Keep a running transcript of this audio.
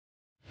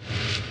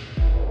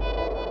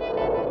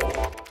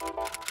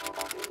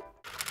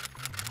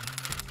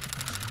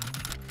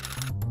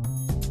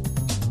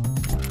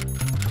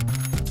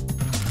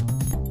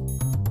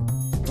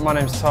My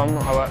name's Tom,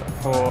 I work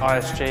for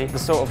ISG. The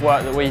sort of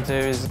work that we do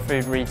is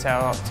food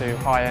retail up to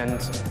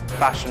high-end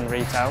fashion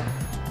retail.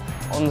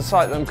 On the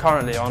site that I'm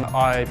currently on,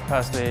 I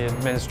personally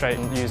administrate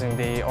using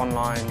the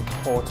online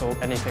portal,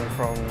 anything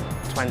from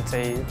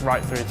 20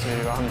 right through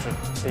to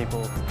 100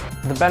 people.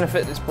 The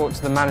benefit that's brought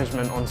to the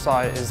management on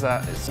site is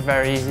that it's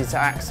very easy to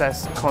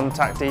access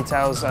contact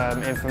details,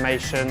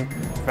 information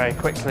very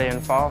quickly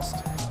and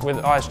fast. With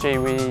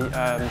ISG we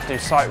do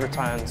site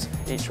returns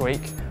each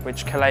week,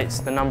 which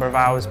collates the number of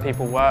hours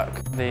people work,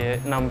 the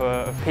number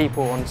of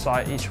people on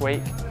site each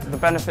week. The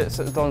benefits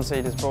that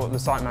Donseed has brought to the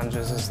site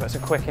managers is that it's a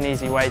quick and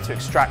easy way to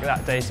extract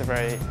that data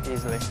very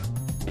easily.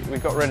 We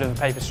got rid of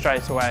the paper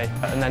straight away,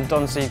 and then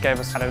Donseed gave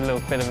us a little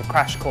bit of a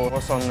crash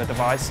course on the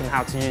device and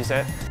how to use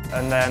it,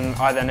 and then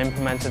I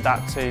implemented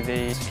that to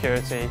the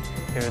security,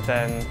 who would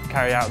then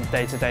carry out the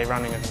day-to-day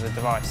running of the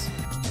device.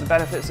 The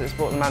benefits that it's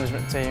brought the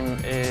management team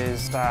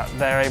is that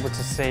they're able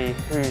to see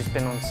who's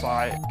been on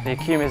site, the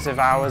cumulative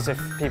hours. If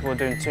people are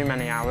doing too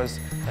many hours,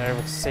 they're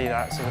able to see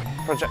that. So the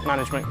project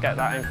management get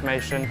that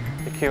information,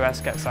 the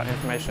QS gets that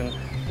information,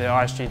 the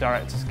ISG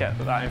directors get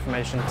that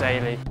information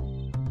daily.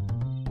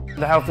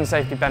 The health and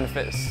safety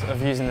benefits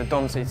of using the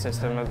Donseed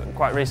system,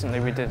 quite recently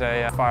we did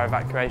a fire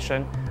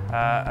evacuation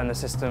and the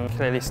system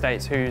clearly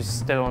states who's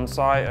still on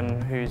site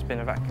and who's been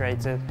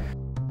evacuated.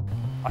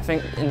 I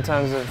think in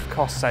terms of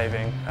cost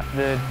saving,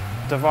 the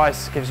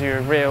device gives you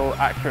a real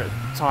accurate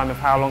time of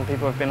how long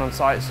people have been on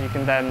site, so you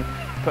can then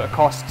put a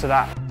cost to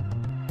that.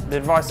 The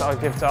advice that I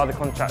give to other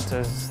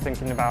contractors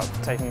thinking about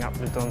taking up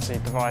the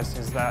Donseed device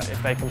is that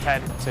if they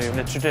compare it to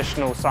the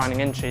traditional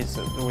signing in sheets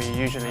that we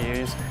usually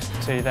use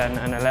to then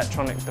an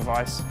electronic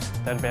device,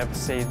 they'd be able to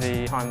see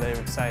the time they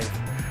would save.